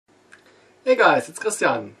Hey guys, it's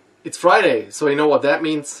Christian. It's Friday, so you know what that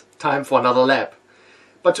means? Time for another lab.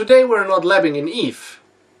 But today we're not labbing in Eve.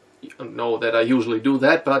 You know that I usually do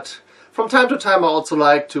that, but from time to time I also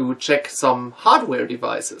like to check some hardware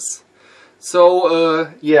devices.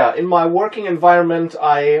 So yeah, in my working environment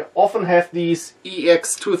I often have these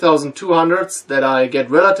EX2200s that I get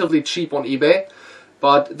relatively cheap on eBay,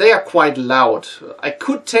 but they are quite loud. I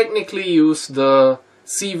could technically use the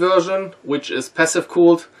C version, which is passive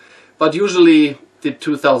cooled, but usually the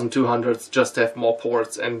 2200s just have more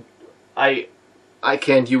ports, and I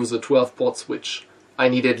can't use a 12-port switch. I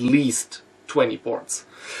need at least 20 ports.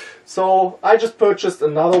 So I just purchased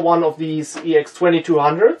another one of these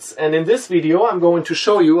EX2200s, and in this video I'm going to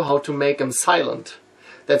show you how to make them silent.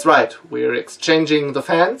 That's right, we're exchanging the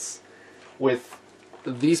fans with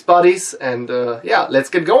these buddies, and yeah, let's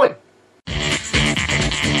get going.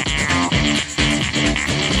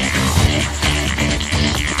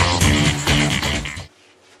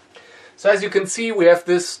 So as you can see, we have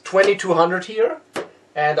this 2200 here,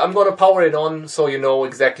 and I'm gonna power it on so you know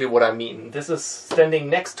exactly what I mean. This is standing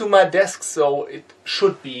next to my desk, so it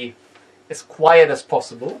should be as quiet as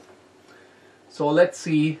possible. So let's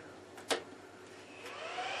see.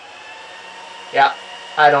 Yeah,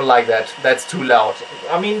 I don't like that. That's too loud.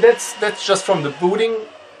 I mean, that's just from the booting.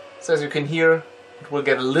 So as you can hear, it will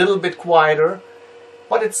get a little bit quieter,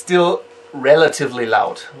 but it's still relatively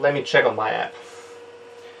loud. Let me check on my app.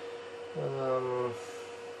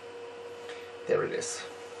 There it is.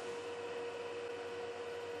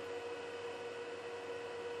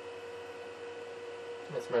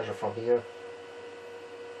 Let's measure from here.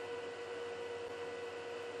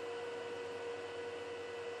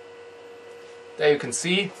 There you can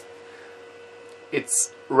see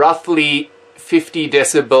it's roughly 50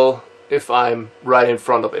 decibel if I'm right in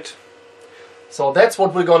front of it. So that's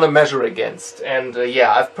what we're gonna measure against. And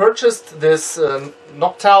yeah, I've purchased this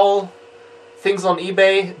Noctowl things on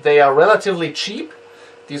eBay. They are relatively cheap.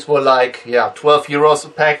 These were like, yeah, 12 euros a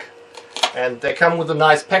pack, and they come with a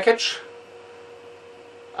nice package.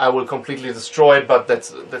 I will completely destroy it, but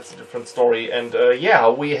that's a different story. And yeah,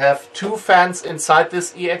 we have two fans inside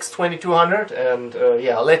this EX2200, and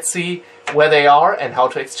yeah, let's see where they are and how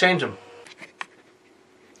to exchange them.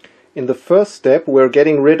 In the first step, we're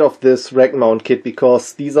getting rid of this rack mount kit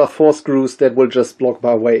because these are 4 screws that will just block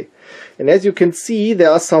my way. And as you can see,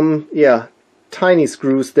 there are some, yeah, tiny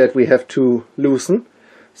screws that we have to loosen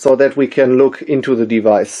so that we can look into the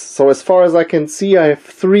device. So as far as I can see, I have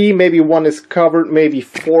 3, maybe one is covered, maybe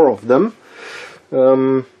 4 of them.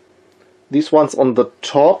 These ones on the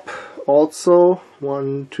top also,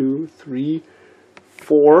 1, 2, 3,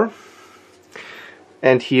 4.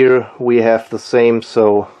 And here we have the same,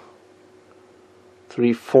 so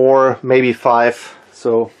 3, 4, maybe 5.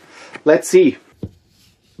 So let's see.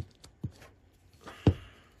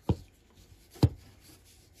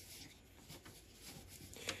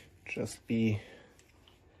 Just be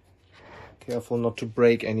careful not to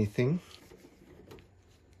break anything.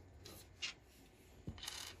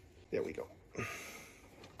 There we go.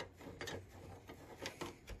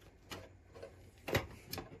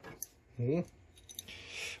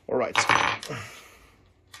 All right.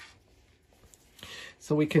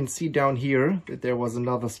 So we can see down here that there was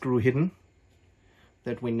another screw hidden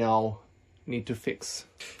that we now need to fix.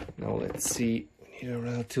 Now let's see, we need a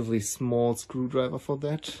relatively small screwdriver for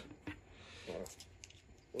that.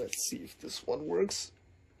 Let's see if this one works.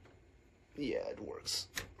 Yeah, it works.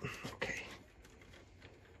 Okay.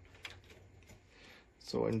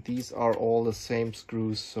 So, and these are all the same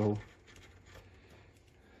screws, so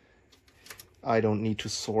I don't need to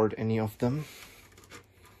sort any of them.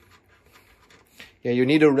 Yeah, you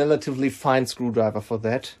need a relatively fine screwdriver for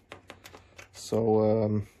that.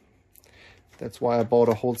 So that's why I bought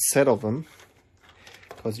a whole set of them,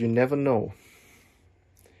 because you never know.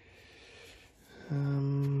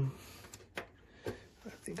 I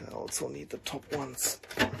think I also need the top ones.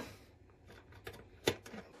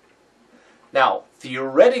 Now,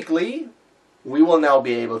 theoretically, we will now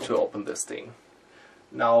be able to open this thing.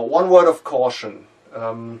 Now, one word of caution.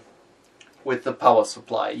 With the power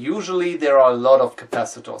supply. Usually there are a lot of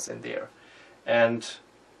capacitors in there, and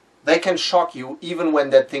they can shock you even when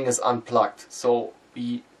that thing is unplugged. So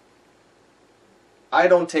I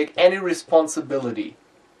don't take any responsibility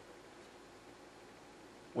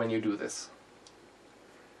when you do this.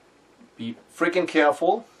 Be freaking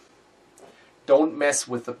careful. Don't mess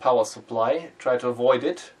with the power supply. Try to avoid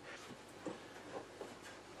it.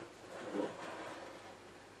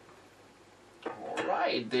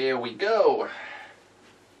 Alright, there we go.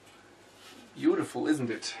 Beautiful, isn't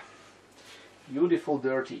it? Beautiful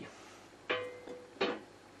dirty.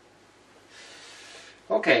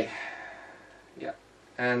 Okay, yeah,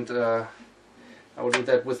 and I will do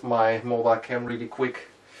that with my mobile cam really quick.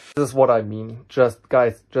 This is what I mean. Just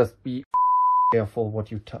guys, just be careful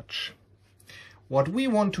what you touch. What we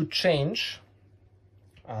want to change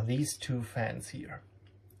are these two fans here.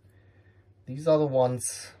 These are the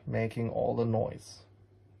ones making all the noise.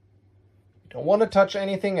 We don't want to touch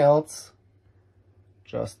anything else,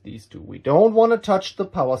 just these two. We don't want to touch the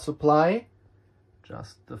power supply,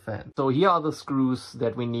 just the fan. So here are the screws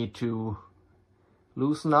that we need to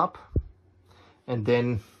loosen up, and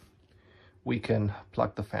then we can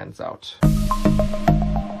plug the fans out.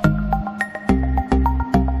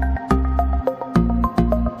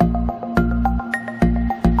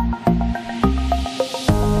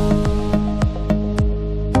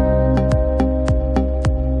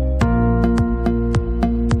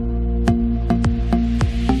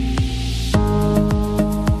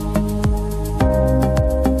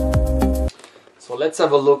 So let's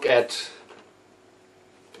have a look at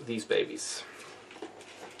these babies.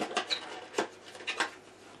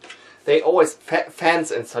 They always,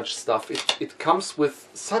 fans and such stuff, it comes with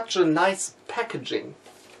such a nice packaging.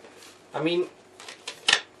 I mean,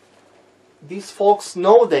 these folks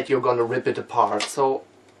know that you're gonna rip it apart, so,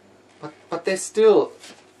 but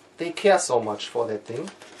they care so much for that thing.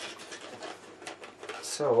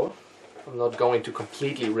 So, I'm not going to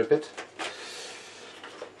completely rip it,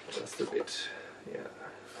 just a bit, yeah.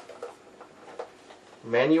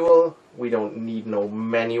 Manual, we don't need no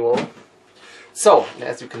manual. So,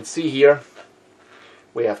 as you can see here,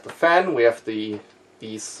 we have the fan, we have these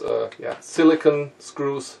silicone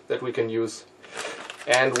screws that we can use,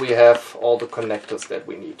 and we have all the connectors that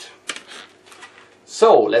we need.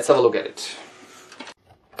 So, let's have a look at it.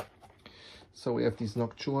 So we have these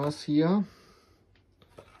noctuas here.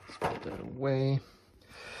 Let's put that away.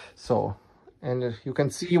 So, and you can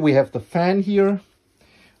see we have the fan here.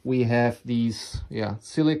 We have these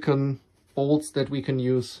silicone bolts that we can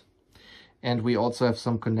use. And we also have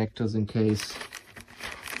some connectors in case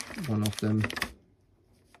one of them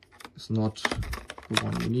is not the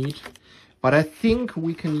one you need. But I think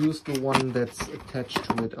we can use the one that's attached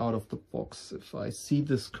to it out of the box. If I see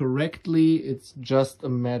this correctly, it's just a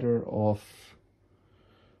matter of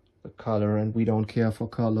the color, and we don't care for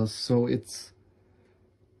colors. So it's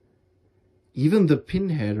even the pin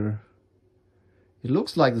header. It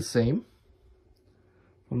looks like the same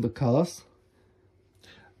from the colors.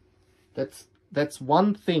 That's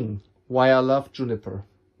one thing why I love Juniper.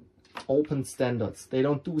 Open standards. They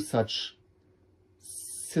don't do such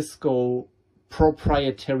Cisco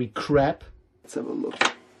proprietary crap. Let's have a look.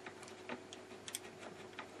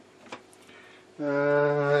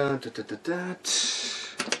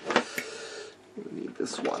 We need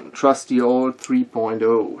this one. Trusty old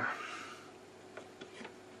 3.0.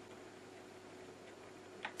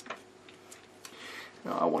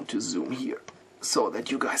 Now I want to zoom here, so that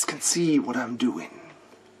you guys can see what I'm doing.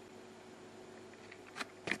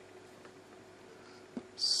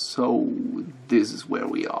 So this is where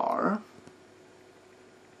we are.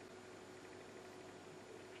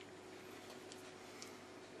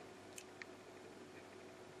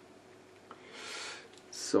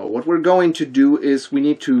 So what we're going to do is we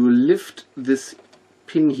need to lift this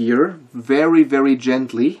pin here very, very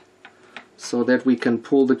gently so that we can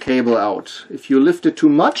pull the cable out. If you lift it too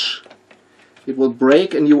much, it will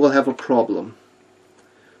break and you will have a problem.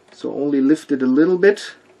 So only lift it a little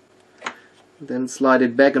bit, then slide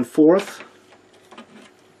it back and forth,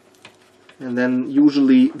 and then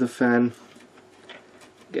usually the fan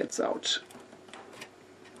gets out.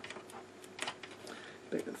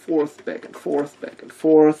 Back and forth, back and forth, back and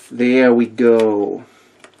forth. There we go.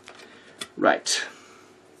 Right.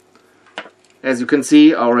 As you can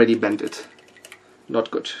see, I already bent it.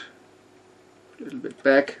 Not good. A little bit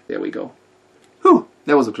back. There we go. Whew,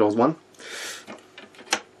 that was a close one.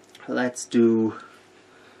 Let's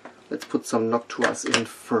put some noctuas in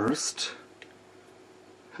first.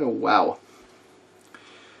 Oh wow.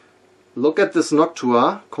 Look at this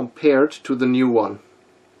noctua compared to the new one.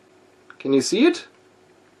 Can you see it?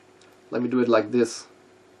 Let me do it like this.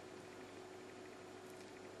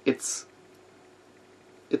 It's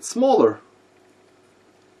smaller.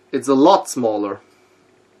 It's a lot smaller.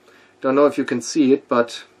 Don't know if you can see it,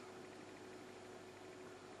 but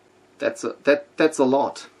that's a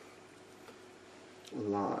lot.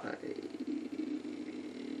 Like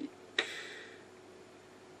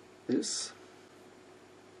this.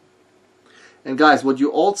 And guys, what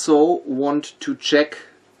you also want to check,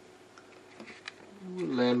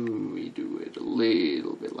 let me do it a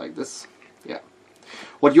little bit like this. Yeah.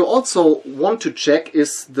 What you also want to check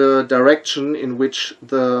is the direction in which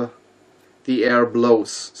the the air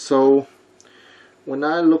blows. So when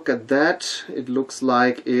I look at that, it looks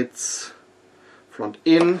like it's front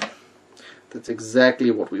in. That's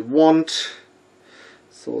exactly what we want.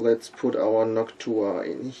 So let's put our Noctua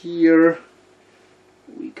in here.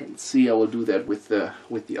 We can see, I will do that with the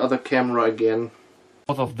other camera again.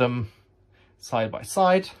 Both of them side by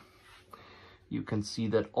side. You can see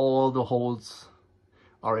that all the holes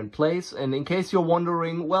are in place. And in case you're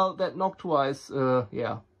wondering, well, that Noctua is,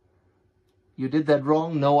 yeah, you did that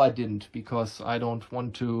wrong. No, I didn't, because I don't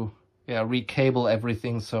want to, yeah, recable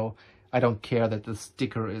everything. So I don't care that the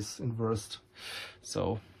sticker is inversed.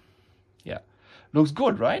 So, yeah, looks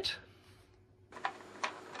good, right?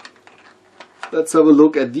 Let's have a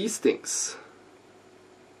look at these things.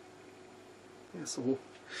 Yeah, so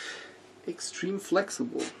extreme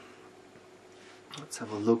flexible. Let's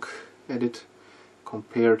have a look at it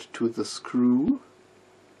compared to the screw.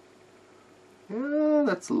 Yeah,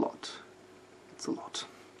 that's a lot. It's a lot.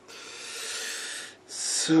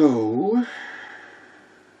 So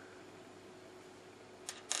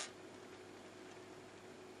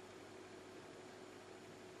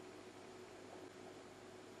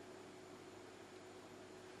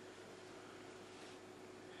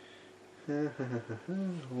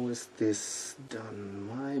how is this done?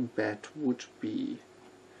 My bet would be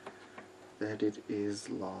that it is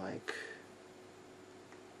like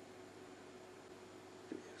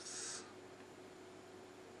this.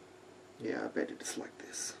 Yeah, I bet it is like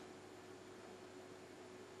this.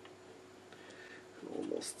 I can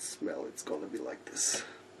almost smell it's gonna be like this.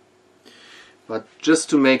 But just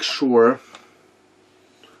to make sure,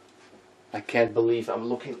 I can't believe I'm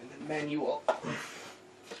looking in the manual.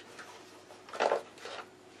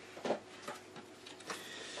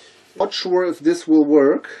 Not sure if this will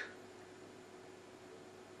work,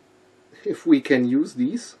 if we can use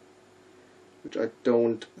these, which I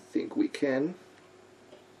don't think we can.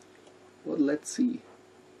 Well, let's see.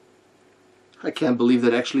 I can't believe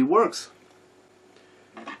that actually works.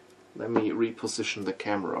 Let me reposition the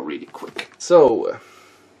camera really quick. So,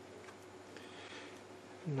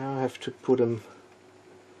 now I have to put them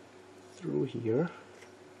through here.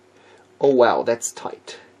 Oh wow, that's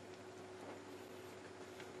tight.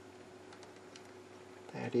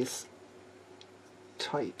 That is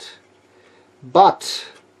tight. But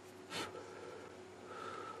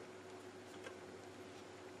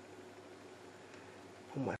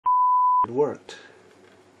oh my, it worked.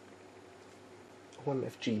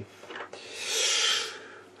 OMFG.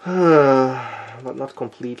 But not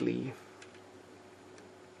completely.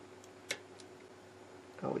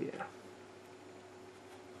 Oh yeah.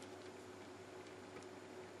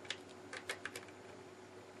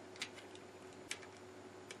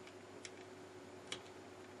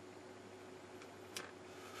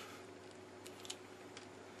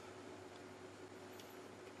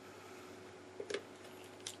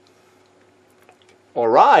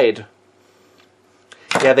 Alright.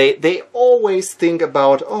 Yeah, they always think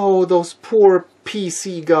about, oh, those poor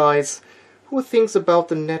PC guys. Who thinks about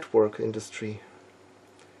the network industry?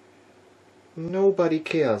 Nobody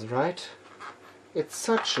cares, right? It's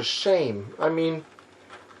such a shame. I mean,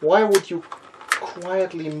 why would you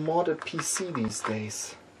quietly mod a PC these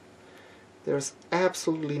days? There's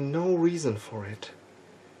absolutely no reason for it.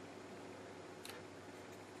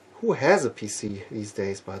 Who has a PC these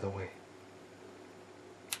days, by the way?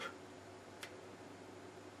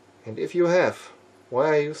 And if you have, why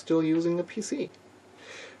are you still using a PC?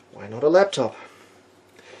 Why not a laptop?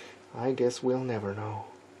 I guess we'll never know.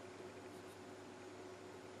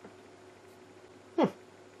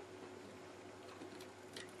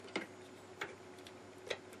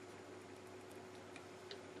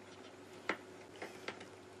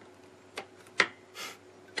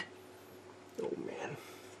 Oh man.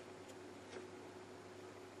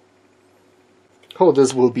 Oh,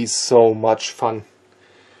 this will be so much fun.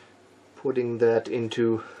 Putting that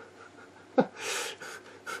into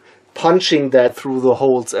punching that through the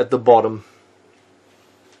holes at the bottom.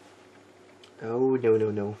 Oh no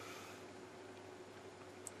no no.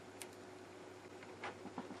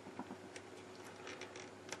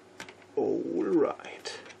 All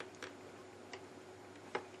right.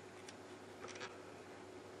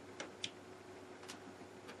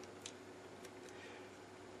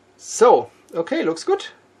 So, okay, looks good.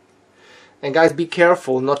 And guys, be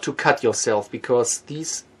careful not to cut yourself, because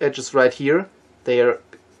these edges right here, they're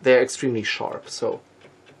extremely sharp. So,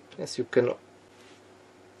 as you can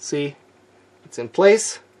see, it's in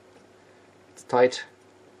place, it's tight,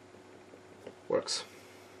 works.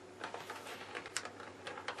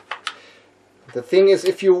 The thing is,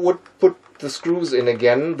 if you would put the screws in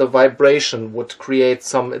again, the vibration would create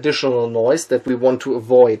some additional noise that we want to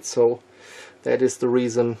avoid. So that is the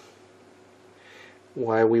reason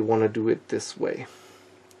why we want to do it this way.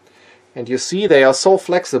 And you see they are so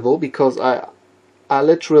flexible because I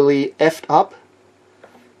literally effed up,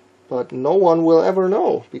 but no one will ever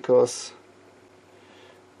know because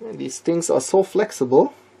these things are so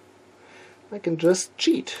flexible. I can just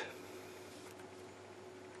cheat.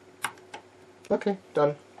 Okay,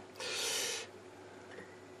 done.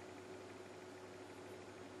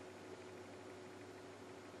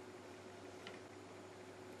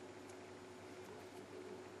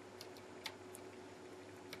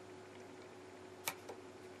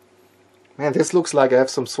 Man, this looks like I have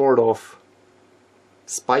some sort of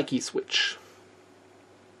spiky switch.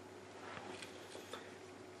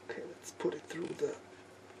 Okay, let's put it through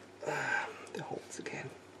the holes again.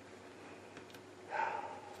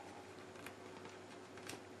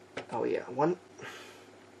 Oh yeah, one.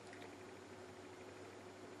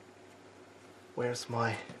 Where's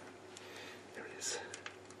my... There it is.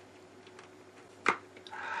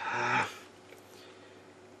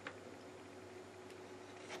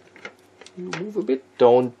 You move a bit,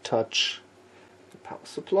 don't touch the power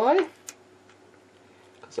supply,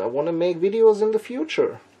 because I want to make videos in the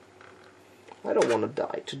future. I don't want to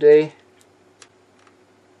die today.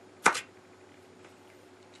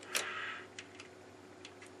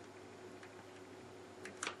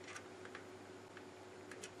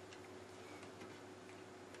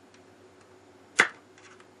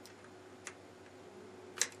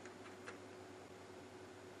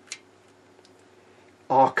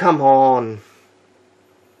 Oh, come on.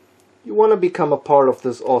 You want to become a part of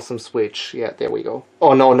this awesome switch. Yeah, there we go.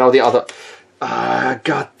 Oh no, now the other. Ah,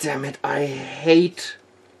 god damn it. I hate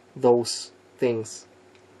those things.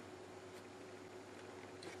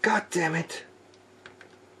 God damn it.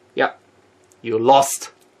 Yeah, you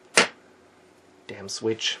lost. Damn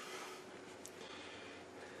switch.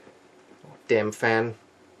 Oh, damn fan.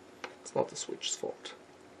 It's not the switch's fault.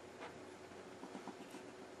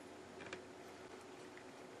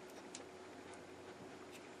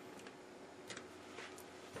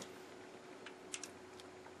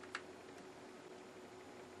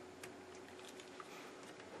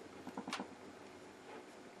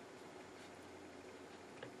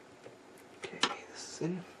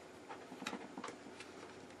 In.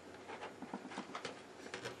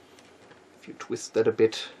 If you twist that a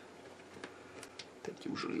bit, that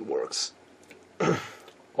usually works.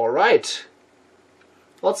 Alright,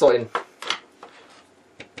 also in.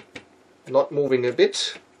 Not moving a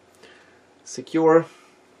bit. Secure.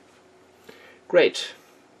 Great.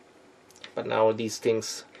 But now these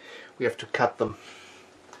things, we have to cut them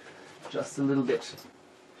just a little bit.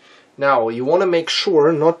 Now, you want to make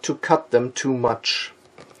sure not to cut them too much,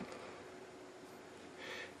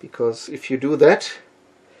 because if you do that,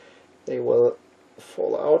 they will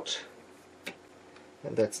fall out,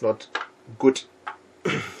 and that's not good.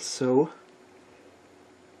 So,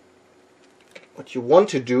 what you want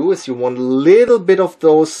to do is you want a little bit of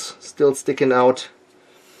those still sticking out.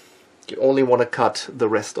 You only want to cut the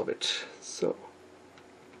rest of it. So,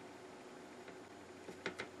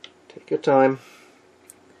 take your time.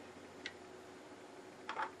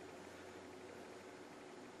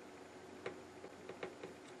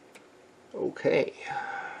 Okay,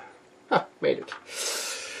 made it.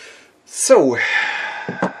 So,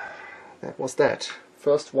 that was that.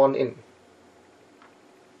 First one in.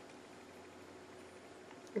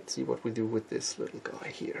 Let's see what we do with this little guy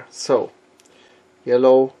here. So,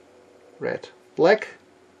 yellow, red, black.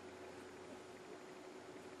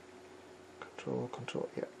 Control, control.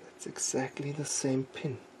 Yeah, that's exactly the same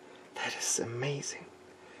pin. That is amazing.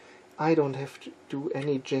 I don't have to do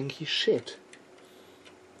any janky shit.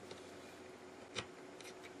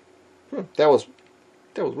 That was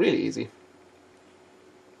really easy.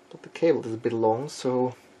 But the cable is a bit long,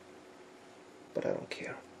 so... But I don't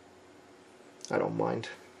care. I don't mind.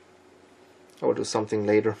 I will do something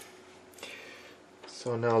later.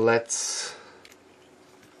 So now let's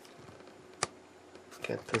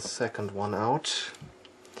get the second one out.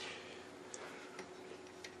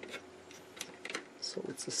 So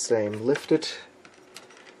it's the same. Lift it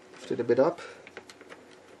a bit up,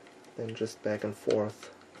 then just back and forth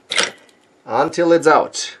until it's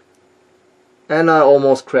out. And I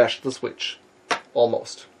almost crashed the switch.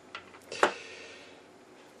 Almost.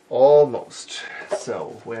 Almost.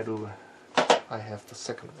 So, where do I have the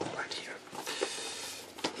second one? Right here.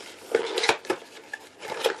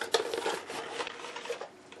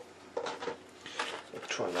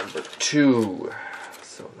 Try number 2.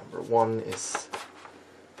 So number 1 is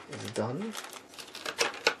done.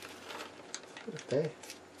 Hey.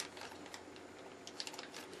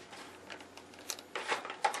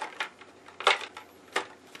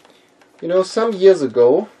 You know, some years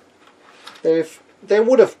ago, they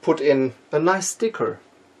would have put in a nice sticker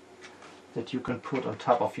that you can put on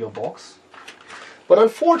top of your box. But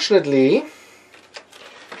unfortunately,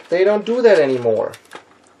 they don't do that anymore.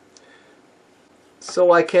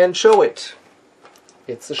 So I can't show it.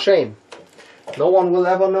 It's a shame. No one will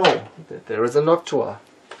ever know that there is a Noctua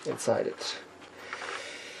inside it.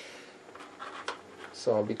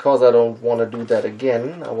 So because I don't want to do that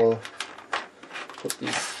again, I will put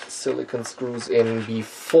these silicone screws in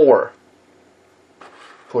before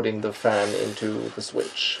putting the fan into the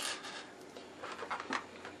switch.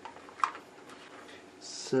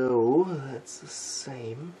 So that's the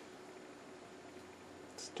same.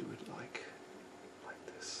 Let's do it like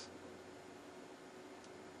this.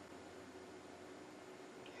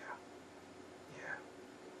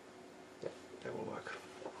 Yeah, that will work.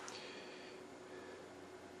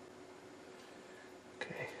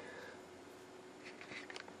 Okay.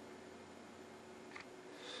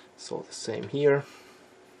 So the same here.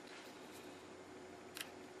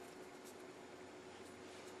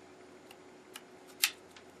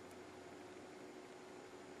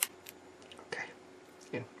 Okay,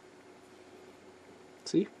 in.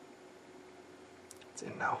 See? It's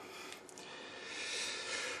in now.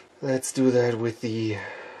 Let's do that with the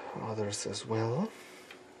others as well.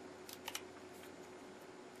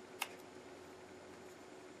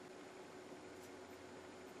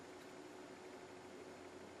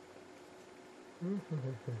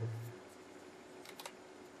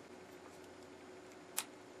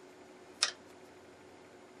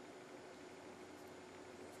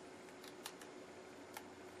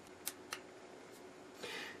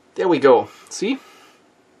 There we go. See?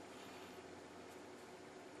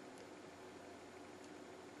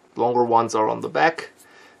 Longer ones are on the back,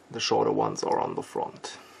 the shorter ones are on the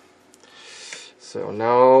front. So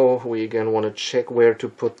now we again want to check where to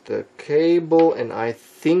put the cable, and I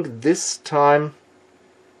think this time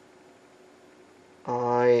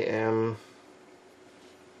I'm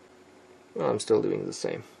still doing the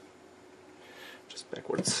same, just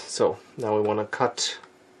backwards. So now we want to cut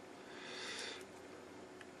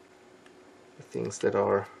the things that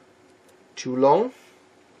are too long.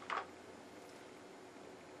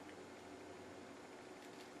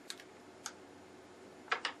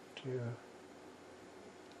 2,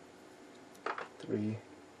 3,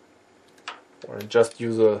 4, and just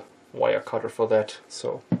use a wire cutter for that.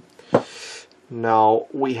 So now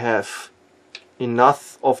we have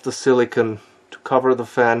enough of the silicone to cover the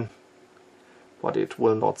fan, but it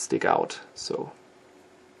will not stick out. So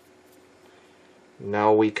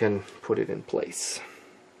now we can put it in place.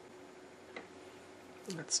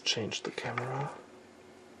 Let's change the camera.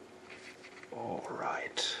 All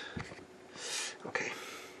right. Okay.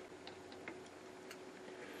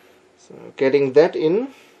 So getting that in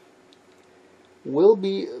will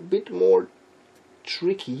be a bit more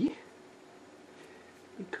tricky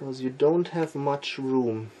because you don't have much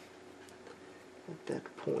room at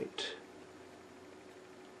that point.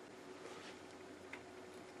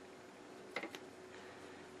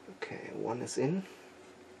 Okay, one is in.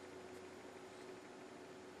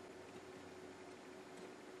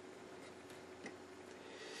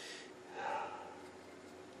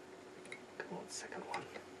 Come on, second one.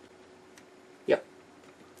 Yep,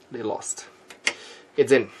 they lost.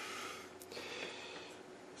 It's in.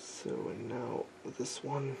 So now this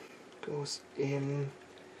one goes in.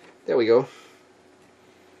 There we go.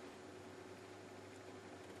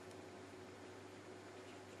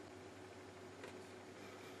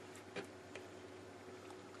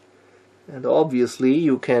 And obviously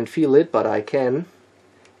you can't feel it, but I can.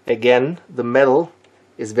 Again, the metal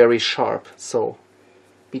is very sharp, so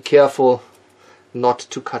be careful not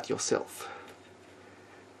to cut yourself.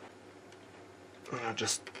 I'll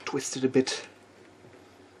just twist it a bit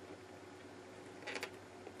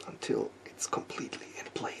until it's completely in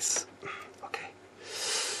place. Okay.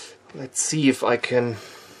 Let's see if I can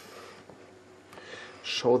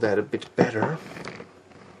show that a bit better.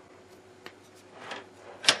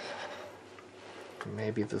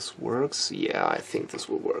 Maybe this works. Yeah, I think this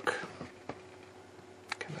will work.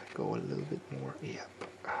 Can I go a little bit more? Yep.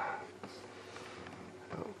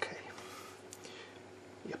 Okay.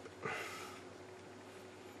 Yep.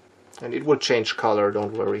 And it will change color,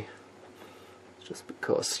 don't worry. Just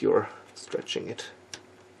because you're stretching it.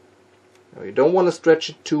 Now you don't want to stretch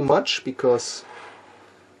it too much because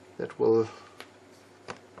that will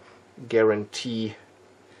guarantee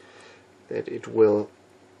that it will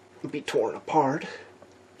be torn apart.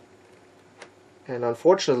 And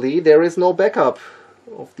unfortunately there is no backup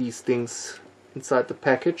of these things inside the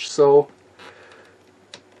package, so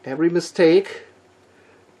every mistake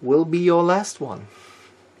will be your last one.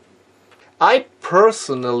 I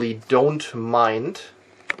personally don't mind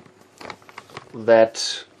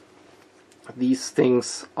that these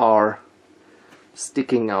things are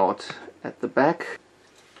sticking out at the back.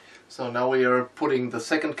 So now we are putting the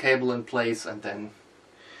second cable in place, and then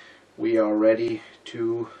we are ready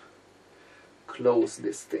to close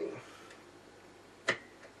this thing.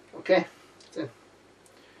 Okay, it's in.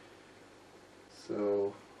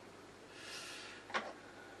 So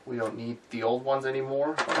we don't need the old ones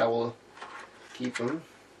anymore, but I will keep them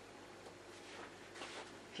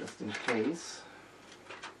just in case.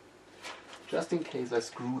 Just in case I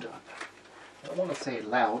screwed up. I don't want to say it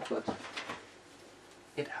loud, but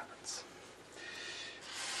it happens.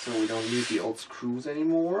 So we don't need the old screws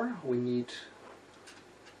anymore. We need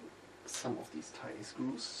some of these tiny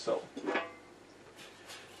screws. So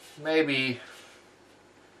maybe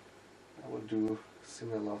I will do a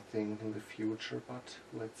similar thing in the future, but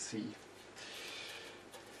let's see.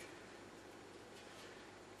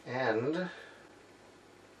 And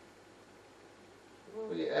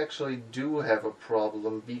we actually do have a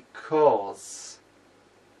problem, because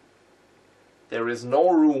there is no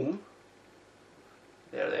room.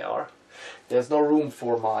 There they are. There's no room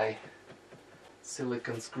for my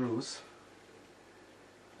silicon screws.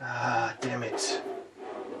 Ah, damn it.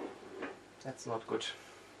 That's not good.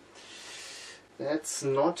 That's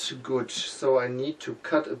not good. So I need to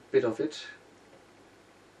cut a bit of it,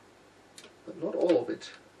 but not all of it.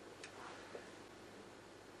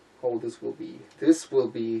 Oh, this will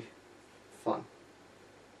be fun.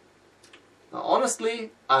 Now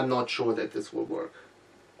honestly, I'm not sure that this will work.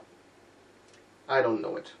 I don't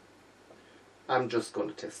know it. I'm just going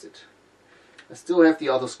to test it. I still have the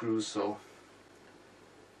other screws, so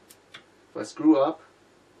if I screw up,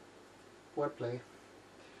 wordplay,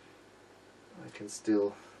 I can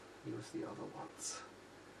still use the other ones.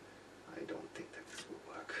 I don't think that this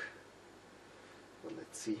will work. But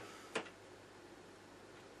let's see.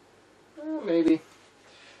 Maybe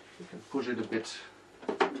we can push it a bit.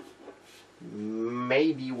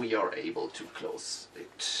 Maybe we are able to close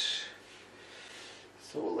it.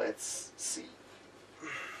 So let's see.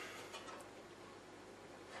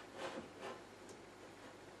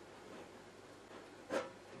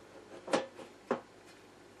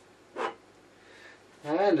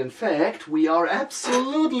 And in fact, we are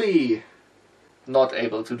absolutely not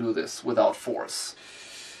able to do this without force.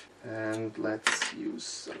 And let's use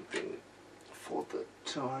something for the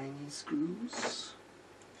tiny screws.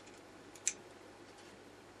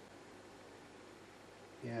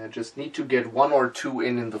 Yeah, just need to get one or two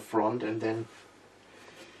in the front, and then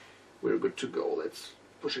we're good to go. Let's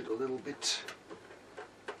push it a little bit.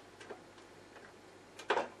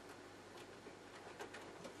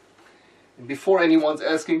 And before anyone's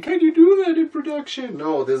asking, can you do that in production?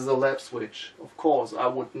 No, this is a lap switch. Of course, I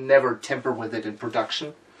would never tamper with it in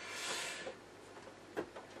production.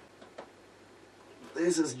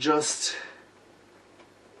 This is just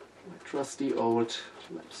my trusty old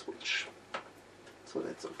lap switch. So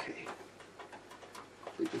that's okay.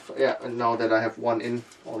 Yeah, and now that I have one in,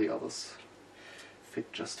 all the others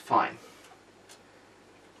fit just fine.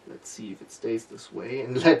 Let's see if it stays this way,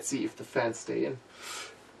 and let's see if the fans stay in.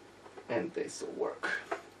 And they still work.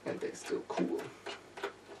 And they still cool.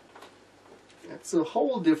 That's a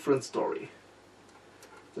whole different story.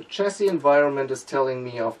 The chassis environment is telling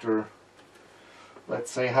me after,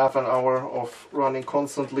 let's say, half an hour of running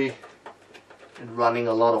constantly and running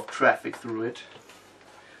a lot of traffic through it,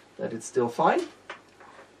 that it's still fine.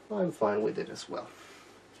 I'm fine with it as well.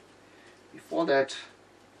 Before that,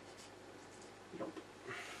 nope.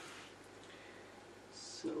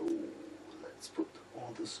 So let's put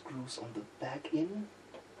all the screws on the back in.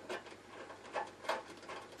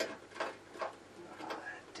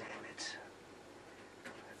 Damn it.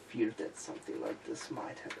 I feared that something like this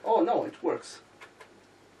might happen. Oh no, it works.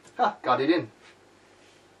 Ha, got it in.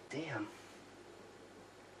 Damn.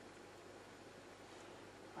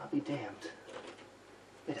 I'll be damned.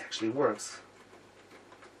 It actually works.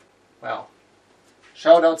 Well,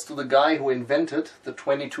 shoutouts to the guy who invented the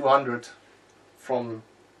 2200 from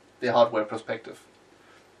the hardware perspective.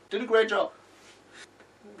 Did a great job.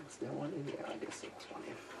 Was there one in there? I guess there was one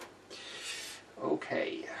in.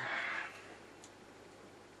 Okay.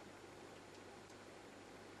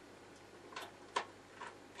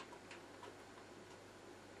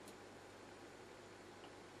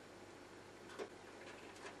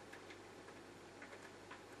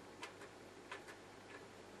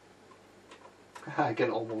 I can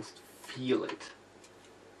almost feel it.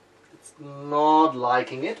 It's not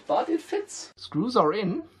liking it, but it fits. Screws are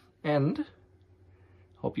in, and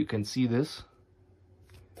hope you can see this.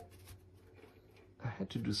 I had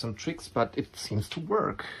to do some tricks, but it seems to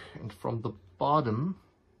work. And from the bottom,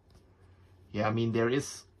 yeah, I mean, there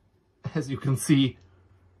is, as you can see,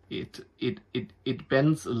 it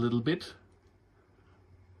bends a little bit,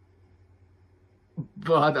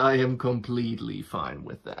 but I am completely fine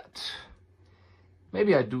with that.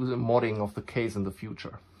 Maybe I do the modding of the case in the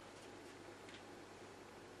future.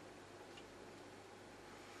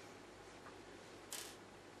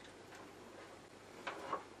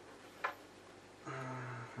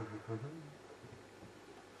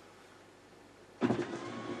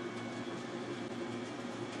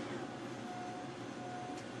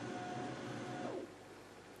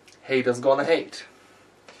 Haters gonna hate.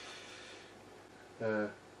 Damn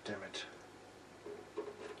it.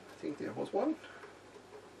 I think there was one.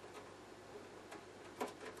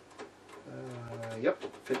 Yep,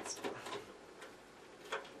 fits.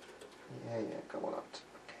 Yeah, come on out.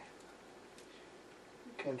 Okay.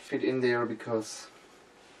 You can't fit in there because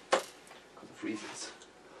of reasons.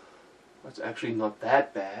 It's actually not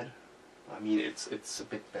that bad. I mean, it's a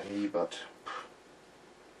bit bendy, but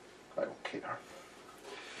I don't care.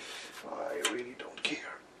 I really don't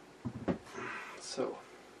care. So.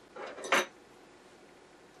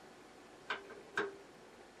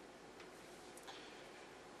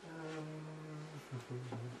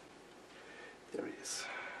 There it is.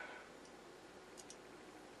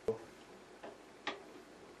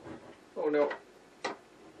 Oh no.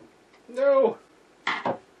 No!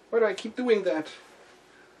 Why do I keep doing that?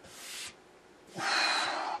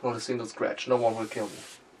 Not a single scratch. No one will kill me.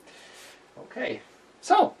 Okay.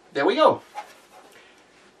 So, there we go.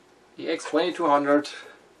 EX2200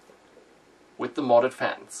 with the modded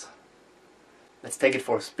fans. Let's take it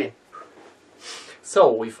for a spin.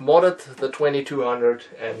 So, we've modded the 2200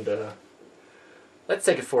 and let's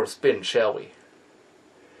take it for a spin, shall we?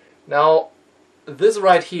 Now, this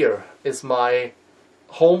right here is my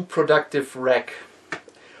home productive rack.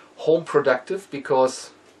 Home productive because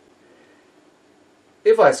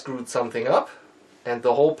if I screwed something up and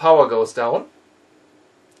the whole power goes down,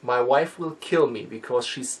 my wife will kill me because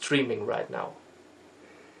she's streaming right now.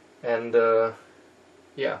 And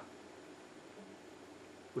yeah,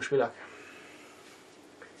 wish me luck.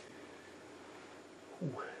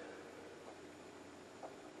 Ooh.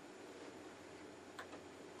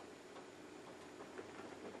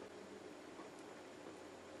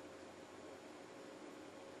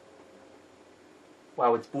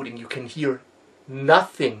 Wow, it's booting. You can hear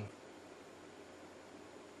nothing.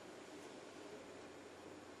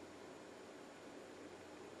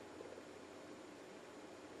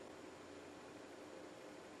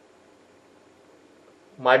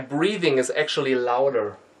 My breathing is actually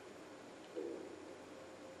louder.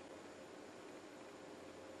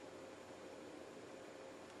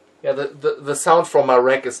 Yeah, the sound from my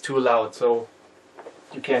rack is too loud, so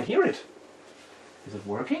you can't hear it. Is it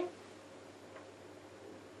working?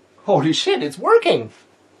 Holy shit, it's working!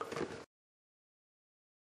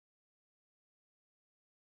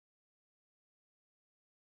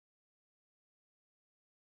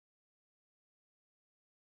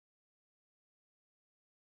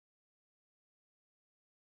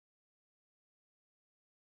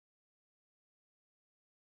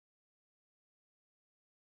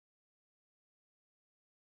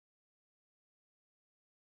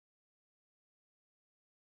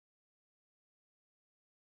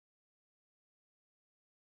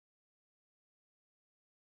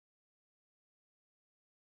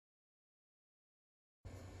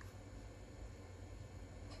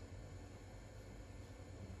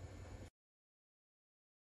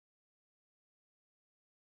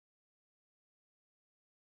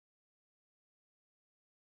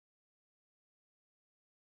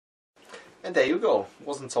 And there you go.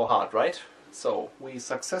 Wasn't so hard, right? So we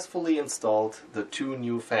successfully installed the two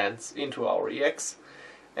new fans into our EX,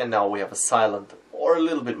 and now we have a silent, or a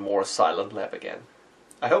little bit more silent lab again.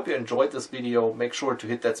 I hope you enjoyed this video. Make sure to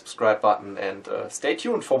hit that subscribe button and stay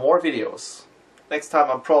tuned for more videos. Next time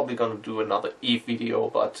I'm probably gonna do another Eve video,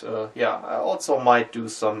 but yeah, I also might do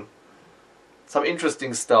some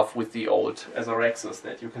interesting stuff with the old SRXs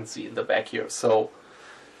that you can see in the back here. So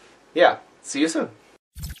yeah, see you soon.